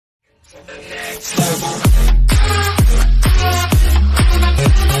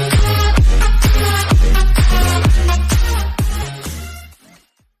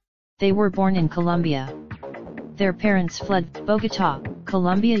They were born in Colombia. Their parents fled Bogotá,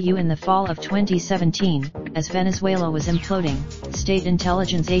 Colombia in the fall of 2017, as Venezuela was imploding. State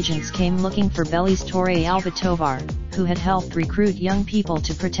intelligence agents came looking for Beliz Torre Alba Tovar, who had helped recruit young people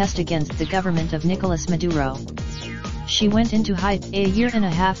to protest against the government of Nicolas Maduro. She went into hiding. A year and a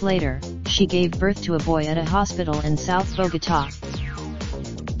half later, she gave birth to a boy at a hospital in South Bogotá.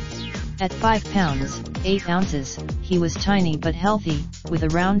 At 5 pounds, 8 ounces, he was tiny but healthy, with a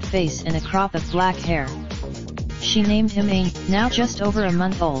round face and a crop of black hair. She named him Ain. Now just over a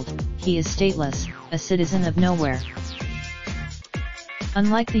month old, he is stateless, a citizen of nowhere.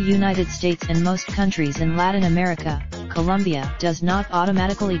 Unlike the United States and most countries in Latin America, Colombia does not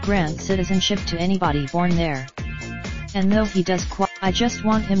automatically grant citizenship to anybody born there. And though he does I just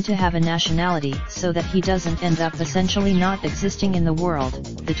want him to have a nationality so that he doesn't end up essentially not existing in the world,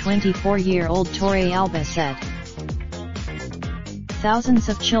 the 24-year-old Torre Alba said. Thousands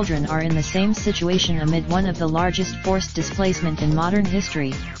of children are in the same situation amid one of the largest forced displacement in modern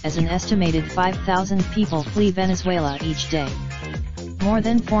history, as an estimated 5,000 people flee Venezuela each day. More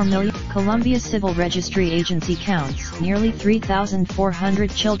than 4 million. Colombia's Civil Registry Agency counts nearly 3,400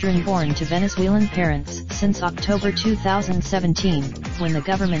 children born to Venezuelan parents since October 2017, when the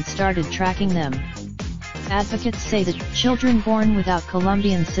government started tracking them. Advocates say that children born without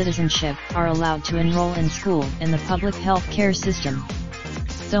Colombian citizenship are allowed to enroll in school and the public health care system.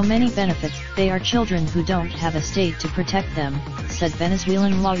 Though many benefit, they are children who don't have a state to protect them, said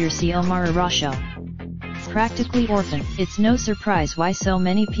Venezuelan lawyer Xiomara Arroyo. Practically orphaned, it's no surprise why so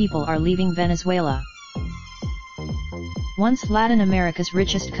many people are leaving Venezuela. Once Latin America's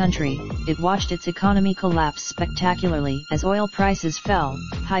richest country, it watched its economy collapse spectacularly as oil prices fell,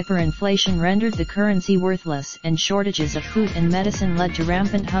 hyperinflation rendered the currency worthless, and shortages of food and medicine led to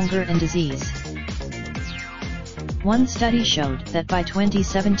rampant hunger and disease. One study showed that by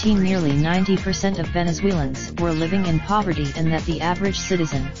 2017 nearly 90% of Venezuelans were living in poverty and that the average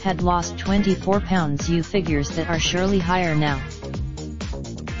citizen had lost 24 pounds. Figures that are surely higher now.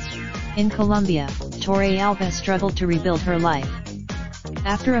 In Colombia, Torre Alba struggled to rebuild her life.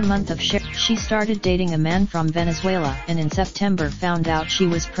 After a month of she started dating a man from Venezuela and in September found out she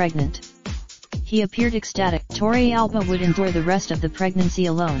was pregnant. He appeared ecstatic. Torre Alba would endure the rest of the pregnancy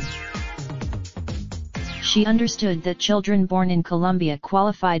alone. She understood that children born in Colombia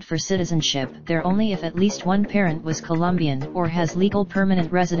qualified for citizenship there only if at least one parent was Colombian or has legal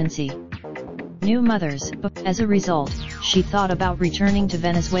permanent residency. New mothers, as a result, she thought about returning to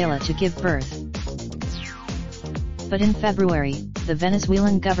Venezuela to give birth. But in February, the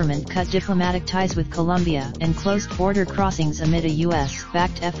Venezuelan government cut diplomatic ties with Colombia and closed border crossings amid a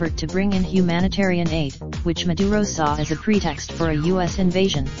U.S.-backed effort to bring in humanitarian aid, which Maduro saw as a pretext for a U.S.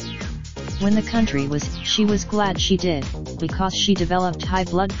 invasion. When the country she was glad she did, because she developed high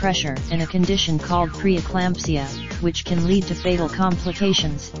blood pressure and a condition called preeclampsia, which can lead to fatal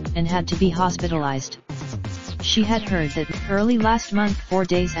complications, and had to be hospitalized. She had heard that early last month, 4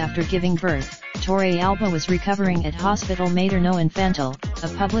 days after giving birth, Torre Alba was recovering at Hospital Materno Infantil,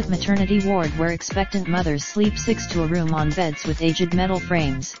 a public maternity ward where expectant mothers sleep 6 to a room on beds with aged metal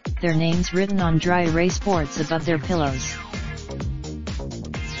frames, their names written on dry erase boards above their pillows.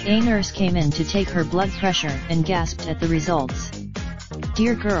 A nurse came in to take her blood pressure and gasped at the results.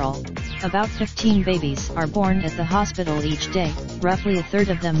 "Dear girl, about 15 babies are born at the hospital each day, roughly a third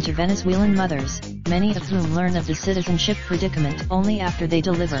of them to Venezuelan mothers, many of whom learn of the citizenship predicament only after they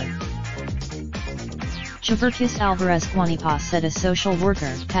deliver." Chiverkis Alvarez Guanipa said a social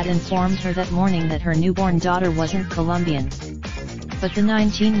worker had informed her that morning that her newborn daughter wasn't Colombian. "But the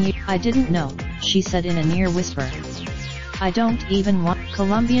 19-year-old, I didn't know," she said in a near whisper. "I don't even want."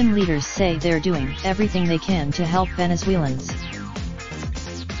 Colombian leaders say they're doing everything they can to help Venezuelans.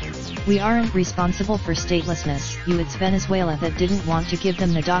 "We aren't responsible for statelessness, it's Venezuela that didn't want to give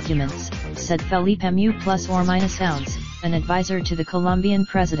them the documents," said Felipe Mu plus or minus ounce, an advisor to the Colombian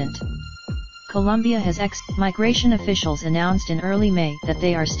president. Colombia has migration officials announced in early May that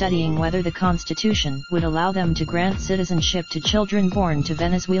they are studying whether the constitution would allow them to grant citizenship to children born to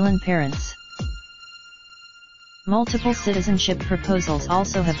Venezuelan parents. Multiple citizenship proposals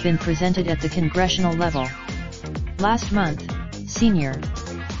also have been presented at the congressional level. Last month, Sr.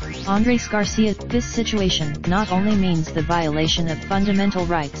 Andrés Garcia, "This situation not only means the violation of fundamental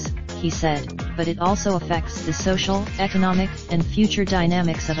rights," he said, "but it also affects the social, economic, and future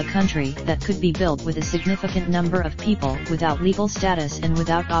dynamics of a country that could be built with a significant number of people without legal status and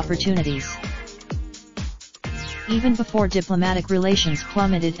without opportunities." Even before diplomatic relations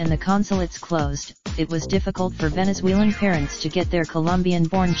plummeted and the consulates closed, it was difficult for Venezuelan parents to get their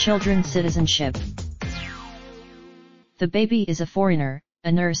Colombian-born children citizenship. The baby is a foreigner,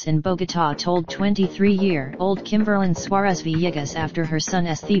 a nurse in Bogotá told 23-year-old Kimberlyn Suarez Villegas after her son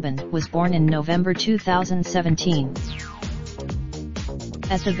Esteban was born in November 2017.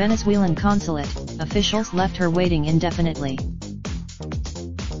 At the Venezuelan consulate, officials left her waiting indefinitely.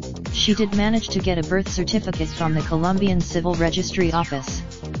 She did manage to get a birth certificate from the Colombian Civil Registry Office.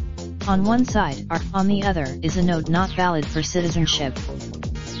 On one side, on the other is a note not valid for citizenship.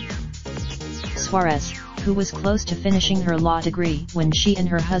 Suarez, who was close to finishing her law degree when she and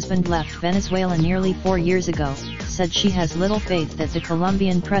her husband left Venezuela nearly 4 years ago, said she has little faith that the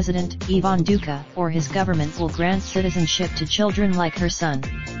Colombian president, Iván Duque, or his government will grant citizenship to children like her son.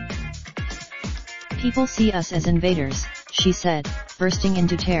 "People see us as invaders," she said, bursting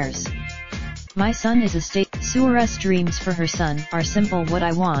into tears. "My son is a state." Suarez's dreams for her son are simple. "What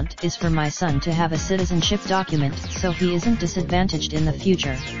I want is for my son to have a citizenship document so he isn't disadvantaged in the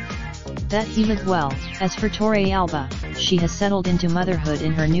future. That he live well." As for Torrealba, she has settled into motherhood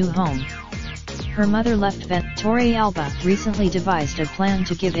in her new home. Her mother left Torrealba recently devised a plan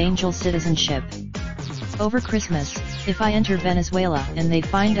to give Angel citizenship. "Over Christmas, if I enter Venezuela and they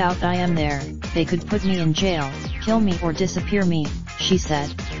find out I am there, they could put me in jail, kill me or disappear me," she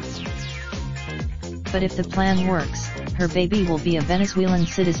said. But if the plan works, her baby will be a Venezuelan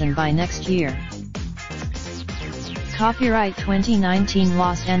citizen by next year. Copyright 2019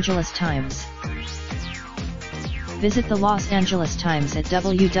 Los Angeles Times. Visit the Los Angeles Times at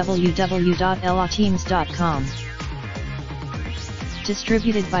www.lateams.com.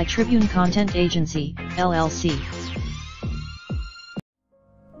 Distributed by Tribune Content Agency, LLC.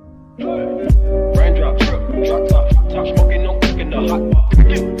 Raindrop, drop top, smoking, no cooking the hot pot.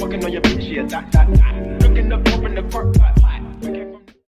 Fucking on your bitch, yeah, that. Looking up, open the park pot.